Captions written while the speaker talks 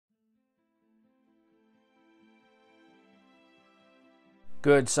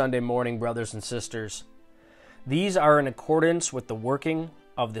Good Sunday morning, brothers and sisters. These are in accordance with the working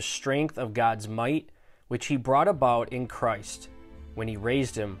of the strength of God's might, which he brought about in Christ, when he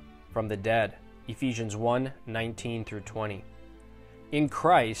raised him from the dead. Ephesians 1:19-20. In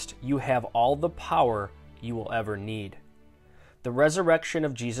Christ, you have all the power you will ever need. The resurrection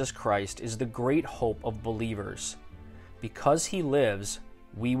of Jesus Christ is the great hope of believers. Because he lives,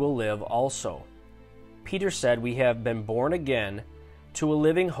 we will live also. Peter said we have been born again to a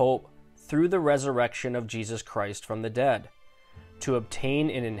living hope through the resurrection of Jesus Christ from the dead, to obtain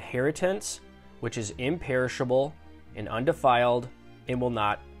an inheritance which is imperishable and undefiled and will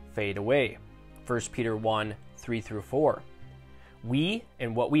not fade away. 1 Peter 1:3-4. We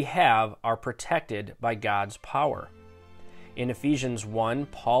and what we have are protected by God's power. In Ephesians 1,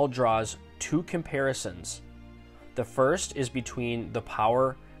 Paul draws two comparisons. The first is between the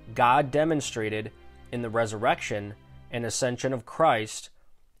power God demonstrated in the resurrection and ascension of Christ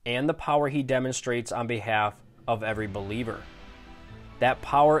and the power he demonstrates on behalf of every believer. That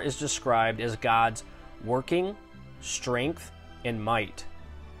power is described as God's working, strength, and might.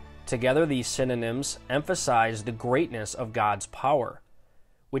 Together, these synonyms emphasize the greatness of God's power,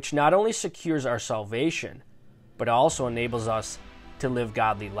 which not only secures our salvation, but also enables us to live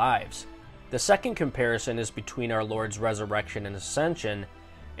godly lives. The second comparison is between our Lord's resurrection and ascension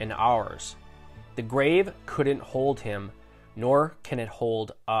and ours. The grave couldn't hold him, nor can it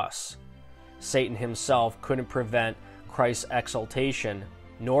hold us. Satan himself couldn't prevent Christ's exaltation,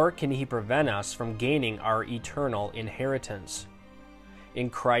 nor can he prevent us from gaining our eternal inheritance. In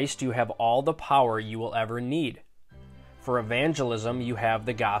Christ, you have all the power you will ever need. For evangelism, you have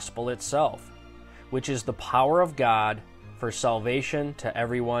the gospel itself, which is the power of God for salvation to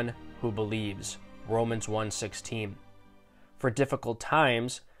everyone who believes. Romans 1:16. For difficult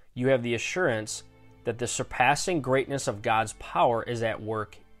times, you have the assurance that the surpassing greatness of God's power is at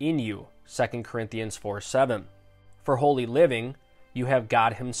work in you. 2 Corinthians 4:7. For holy living, you have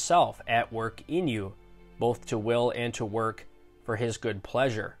God himself at work in you, both to will and to work for his good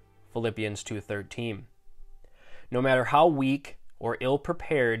pleasure. Philippians 2:13. No matter how weak or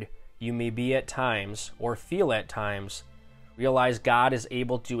ill-prepared you may be at times or feel at times, realize God is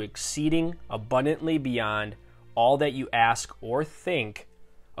able to do exceeding abundantly beyond all that you ask or think,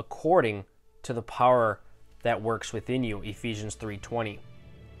 according to the power that works within you. Ephesians 3:20.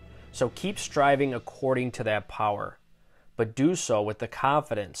 So keep striving according to that power, but do so with the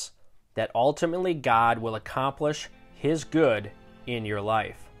confidence that ultimately God will accomplish his good in your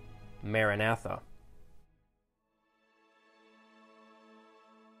life. Maranatha.